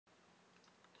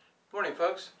Morning,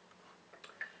 folks.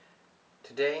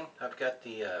 Today I've got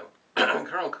the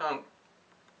Colonel Conk.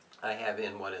 I have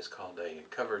in what is called a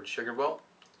covered sugar bowl.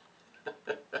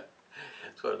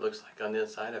 That's what it looks like on the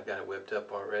inside. I've got it whipped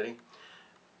up already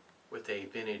with a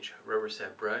vintage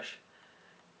Rubberset brush.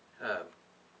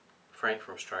 Frank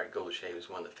from Strike Gold Shave is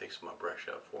one that fixed my brush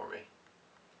up for me.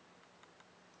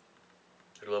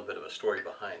 There's a little bit of a story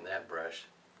behind that brush.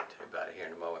 I'll tell you about it here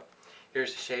in a moment.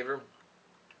 Here's the shaver,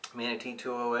 Manatee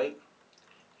 208.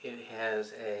 It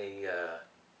has a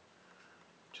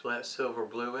Gillette silver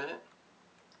blue in it.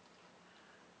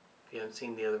 If you haven't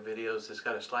seen the other videos, it's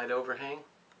got a slight overhang,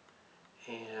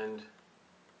 and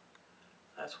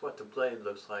that's what the blade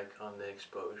looks like on the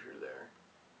exposure there.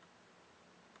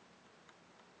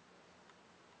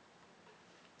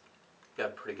 Got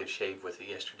a pretty good shave with it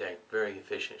yesterday. Very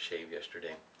efficient shave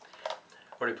yesterday.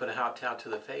 Already put a hot towel to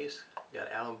the face. Got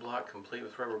alum block complete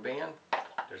with rubber band.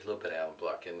 There's a little bit of alum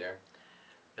block in there.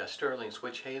 Got sterling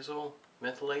switch hazel,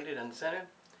 mentholated and scented,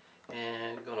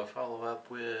 and going to follow up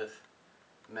with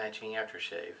matching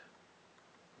aftershave,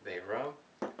 Bay Rum,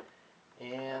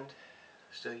 and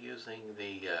still using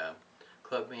the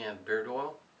Clubman beard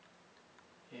oil,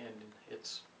 and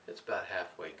it's about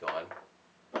halfway gone.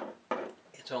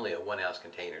 It's only a 1 ounce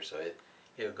container, so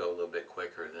it'll go a little bit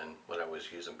quicker than what I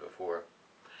was using before.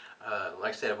 Like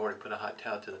I said, I've already put a hot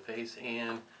towel to the face,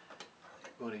 and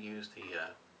I'm going to use the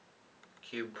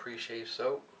Cube Preshave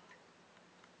soap.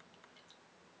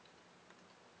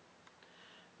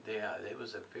 Yeah, it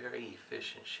was a very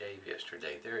efficient shave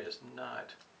yesterday. There is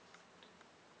not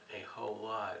a whole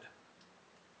lot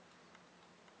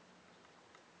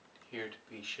here to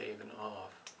be shaven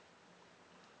off.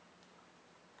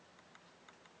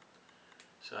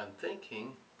 So I'm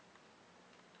thinking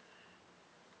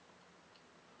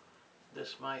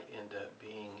this might end up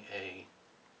being a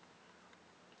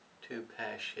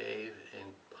 2-pass shave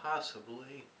and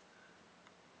possibly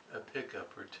a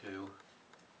pickup or two.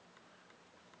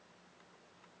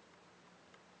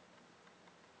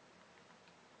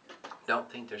 Don't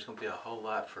think there's going to be a whole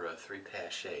lot for a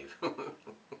 3-pass shave.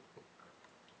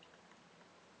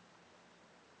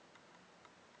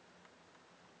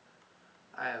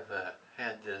 I have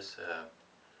had this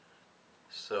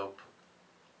soap,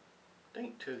 I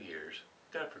think 2 years.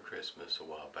 Got it for Christmas a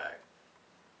while back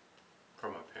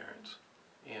from my parents,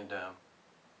 and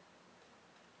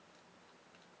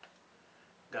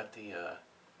got the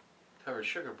covered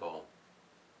sugar bowl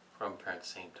from my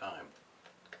parents at the same time.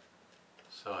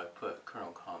 So I put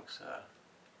Colonel Conk's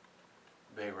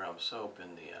Bay Rum soap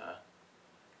in the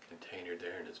container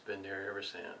there, and it's been there ever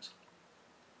since.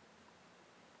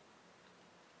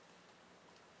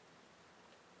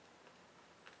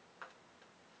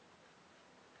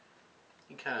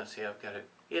 You kind of see I've got it.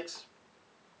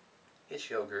 It's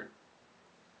yogurt,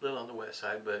 a little on the wet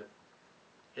side, but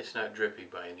it's not drippy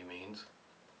by any means.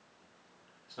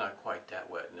 It's not quite that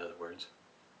wet, in other words.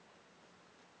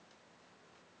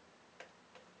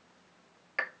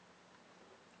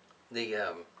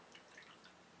 The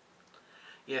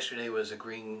yesterday was a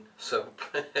green soap,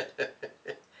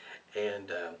 and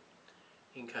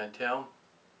you can kind of tell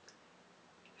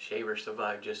shaver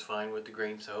survived just fine with the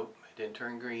green soap. It didn't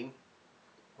turn green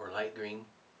or light green.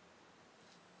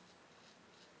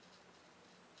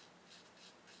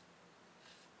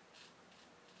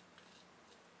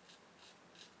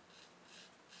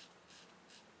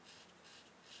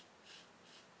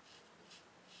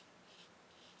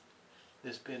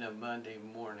 This being a Monday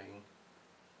morning,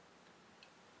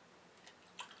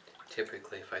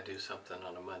 typically if I do something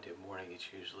on a Monday morning,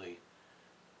 it's usually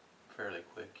fairly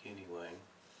quick anyway.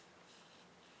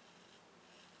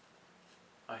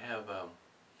 I have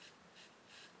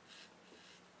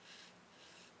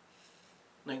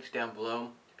links down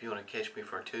below if you want to catch me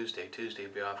for Tuesday. Tuesday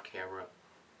will be off camera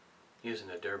using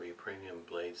a Derby premium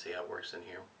blade. See how it works in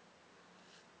here.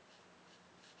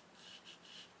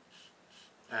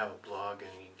 I have a blog,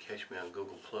 and you can catch me on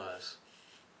Google+.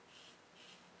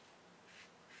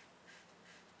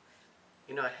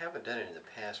 You know, I haven't done it in the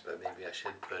past, but maybe I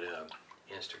should put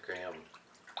Instagram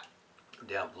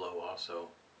down below also.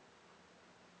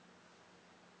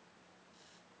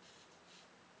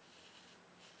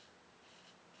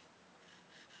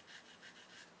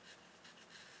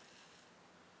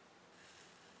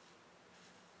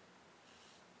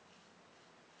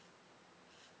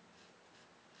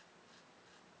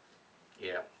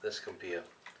 Yeah, this can be a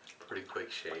pretty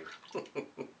quick shave.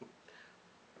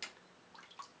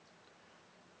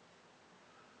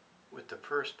 With the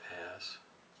first pass,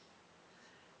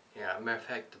 yeah, matter of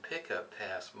fact, the pickup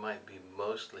pass might be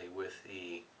mostly with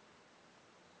the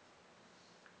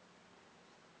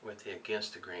with the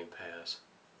against the grain pass.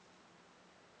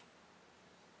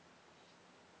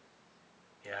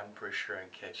 Yeah, I'm pretty sure I can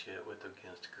catch it with the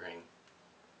against the grain.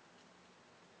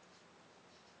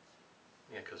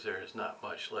 Yeah, because there is not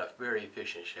much left. Very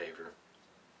efficient shaver.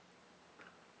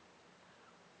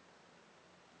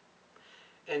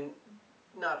 And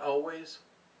not always.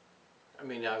 I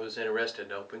mean, I was interested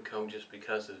in open comb just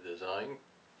because of the design.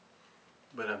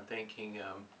 But I'm thinking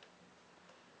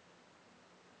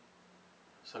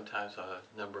sometimes a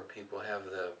number of people have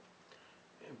the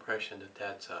impression that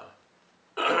that's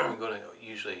going to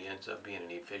usually ends up being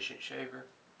an efficient shaver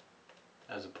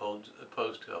as opposed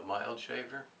to a mild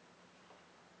shaver.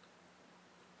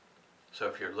 So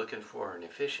if you're looking for an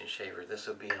efficient shaver, this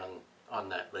will be on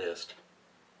that list.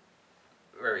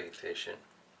 Very efficient.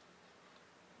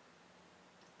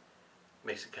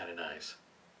 Makes it kind of nice.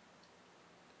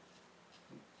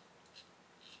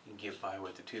 You can get by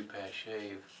with the 2-pass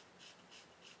shave.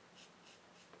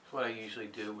 That's what I usually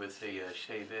do with the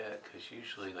Shavette, because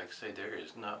usually, like I say, there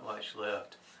is not much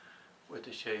left with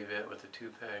the Shavette with the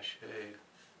 2-pass shave.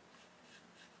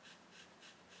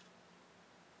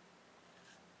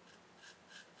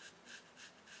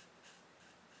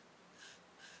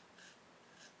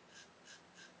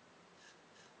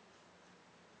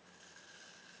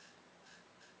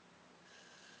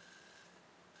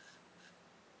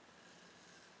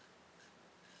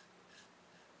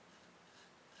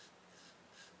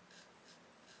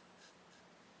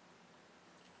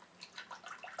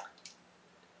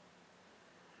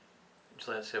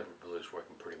 Gillette Silver Blue is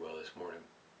working pretty well this morning.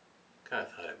 Kind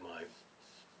of thought it might.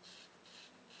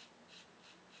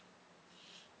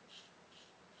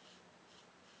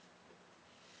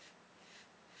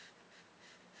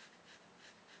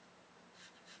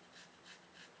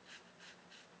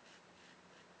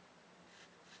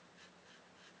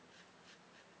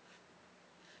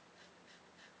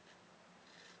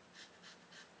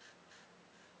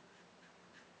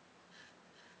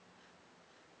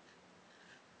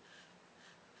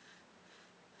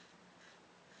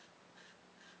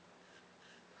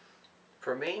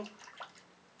 For me,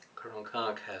 Colonel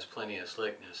Conk has plenty of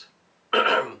slickness.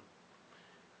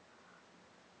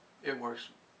 It works.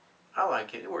 I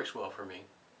like it. It works well for me.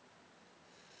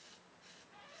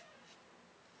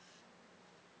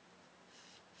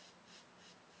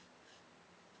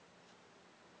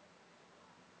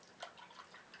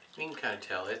 You can kind of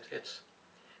tell it's if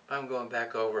I'm going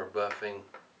back over buffing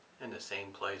in the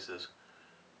same places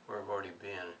where I've already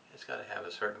been, it's got to have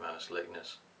a certain amount of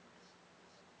slickness.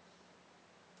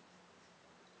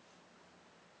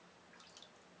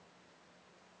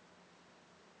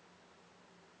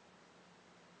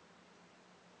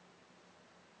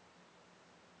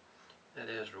 That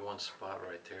is one spot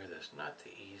right there that's not the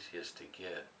easiest to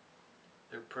get.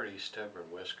 They're pretty stubborn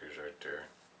whiskers right there.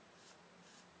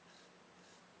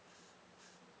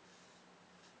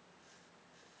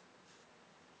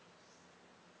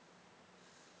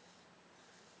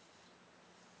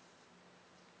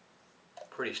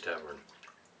 Pretty stubborn.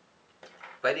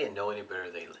 If I didn't know any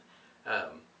better,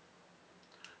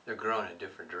 they're growing in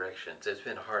different directions. It's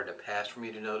been hard in the past for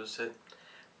me to notice it,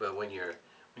 but when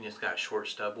it's got short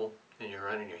stubble and you're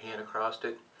running your hand across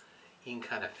it, you can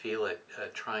kind of feel it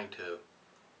trying to.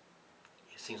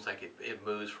 It seems like it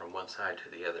moves from one side to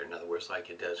the other. In other words,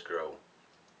 like it does grow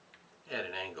at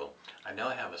an angle. I know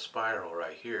I have a spiral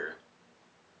right here,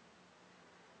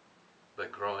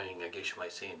 but growing, I guess you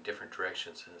might say, in different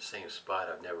directions in the same spot,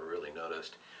 I've never really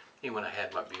noticed. Even when I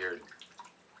had my beard,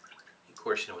 of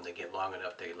course, you know, when they get long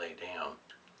enough, they lay down.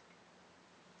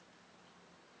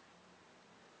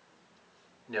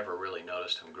 Never really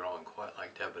noticed them growing quite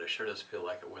like that, but it sure does feel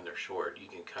like it when they're short. You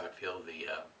can kind of feel the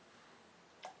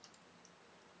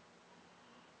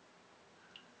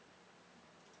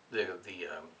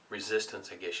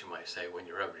resistance, I guess you might say, when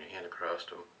you're rubbing your hand across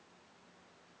them.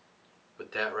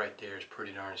 But that right there is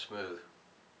pretty darn smooth.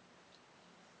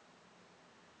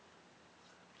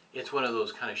 It's one of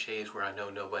those kind of shaves where I know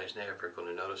nobody's never going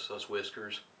to notice those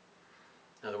whiskers.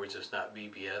 In other words, it's not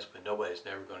BBS, but nobody's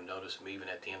never going to notice them. Even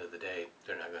at the end of the day,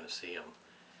 they're not going to see them.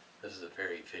 This is a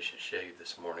very efficient shave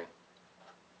this morning.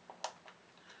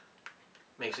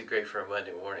 Makes it great for a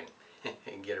Monday morning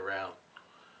and get around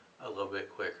a little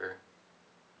bit quicker.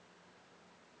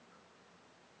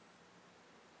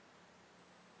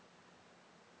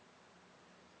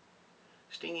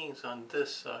 Stinging's on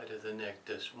this side of the neck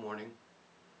this morning.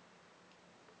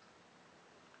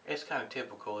 It's kind of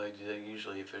typical.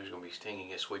 Usually if there's going to be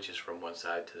stinging, it switches from one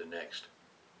side to the next.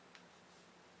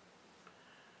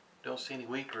 Don't see any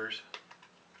weepers.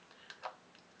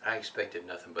 I expected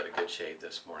nothing but a good shave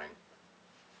this morning.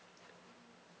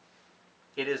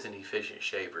 it is an efficient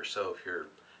shaver, so if you're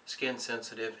skin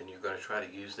sensitive and you're going to try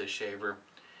to use this shaver,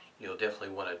 you'll definitely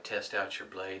want to test out your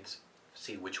blades,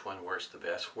 see which one works the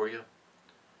best for you.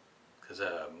 Because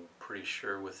I'm pretty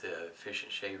sure with the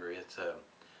efficient shaver, it's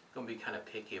going to be kind of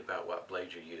picky about what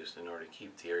blade you use in order to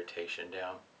keep the irritation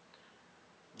down.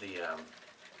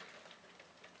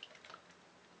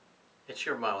 It's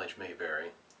your mileage may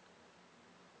vary.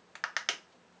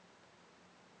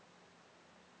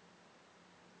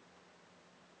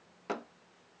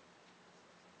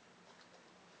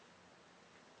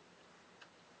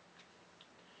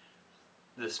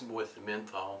 This with the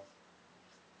menthol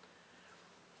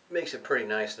makes it pretty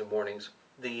nice in the mornings.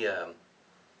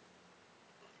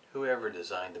 Whoever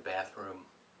designed the bathroom,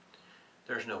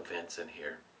 there's no vents in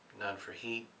here. None for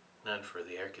heat, none for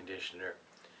the air conditioner.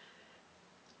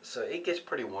 So it gets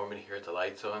pretty warm in here with the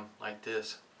lights on like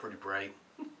this, pretty bright.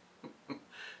 In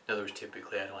other words,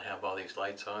 typically I don't have all these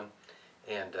lights on,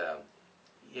 and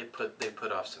they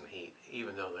put off some heat,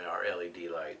 even though they are LED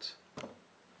lights.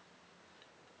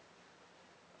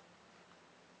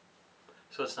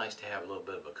 So it's nice to have a little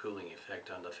bit of a cooling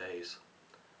effect on the face.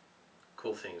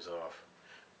 Cool things off.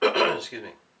 Excuse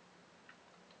me.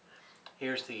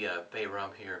 Here's the Bay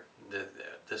Rum here.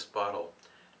 This bottle,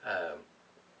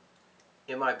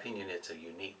 in my opinion, it's a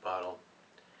unique bottle.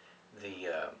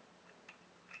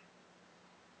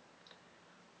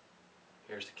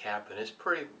 Here's the cap, and it's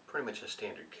pretty much a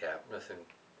standard cap. Nothing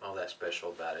all that special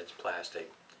about it. It's plastic.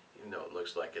 You know, it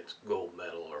looks like it's gold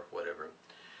metal or whatever.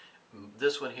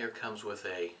 This one here comes with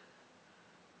a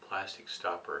plastic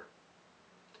stopper,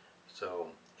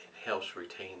 so it helps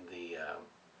retain the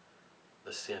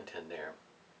scent in there.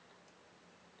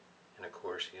 And of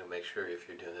course, you know, make sure if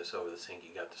you're doing this over the sink,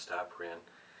 you got the stopper in,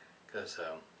 because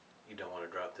you don't want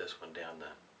to drop this one down the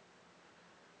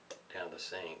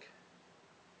sink.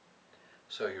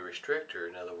 So your restrictor,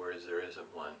 in other words, there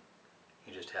isn't one.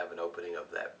 You just have an opening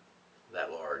of that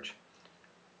large.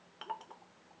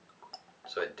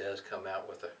 So it does come out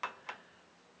with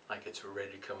like it's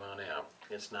ready to come on out.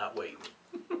 It's not waiting.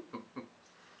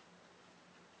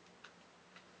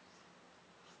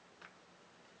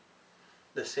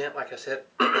 The scent, like I said,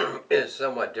 is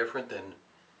somewhat different than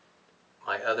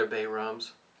my other Bay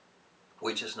Rums,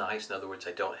 which is nice. In other words,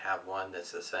 I don't have one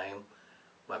that's the same.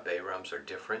 My Bay Rums are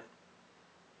different.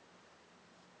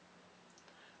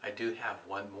 I do have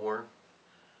one more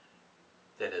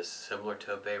that is similar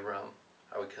to a Bay Rum.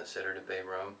 I would consider it a Bay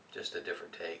Rum, just a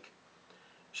different take.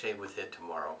 Shave with it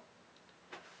tomorrow.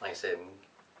 Like I said,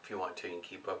 if you want to, you can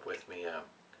keep up with me.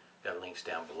 Got links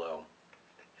down below.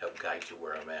 Help guide you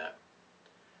where I'm at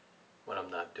when I'm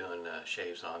not doing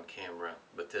shaves on camera.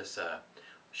 But this, I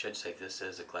should say, this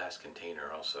is a glass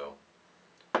container also,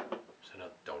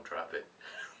 so don't drop it.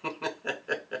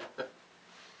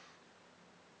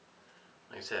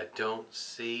 Like I said, I don't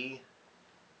see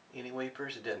any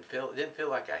weepers. It didn't feel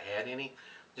like I had any.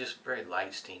 Just very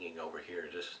light stinging over here.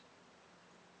 Just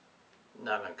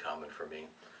not uncommon for me.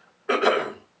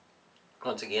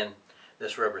 Once again,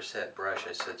 this Rubberset brush,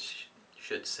 I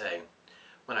should say,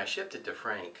 when I shipped it to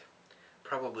Frank,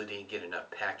 probably didn't get enough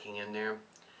packing in there,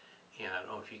 and I don't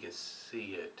know if you can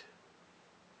see it.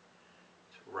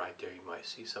 It's right there. You might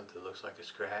see something that looks like a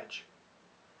scratch.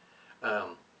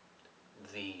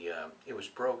 It was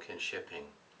broke in shipping,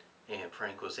 and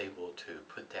Frank was able to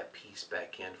put that piece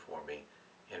back in for me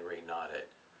and re-knot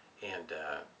it. And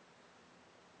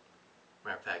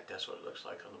matter of fact, that's what it looks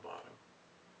like on the bottom.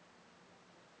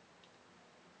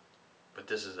 But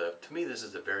this is to me, this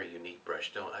is a very unique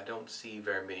brush. I don't see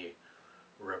very many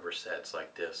Rubbersets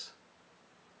like this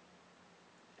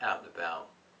out and about.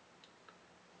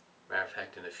 Matter of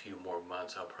fact, in a few more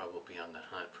months, I'll probably be on the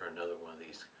hunt for another one of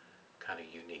these kind of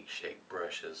unique shaped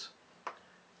brushes.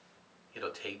 It'll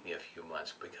take me a few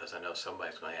months because I know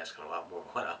somebody's going to ask a lot more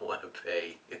than what I want to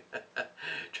pay.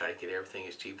 Try to get everything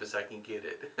as cheap as I can get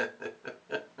it.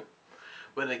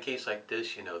 But in a case like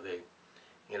this,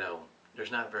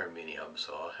 there's not very many of them,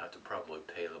 so I'll have to probably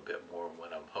pay a little bit more than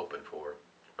what I'm hoping for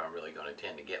if I'm really going to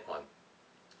intend to get one.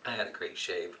 I had a great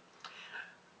shave.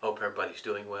 Hope everybody's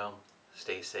doing well.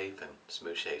 Stay safe and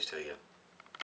smooth shaves to you.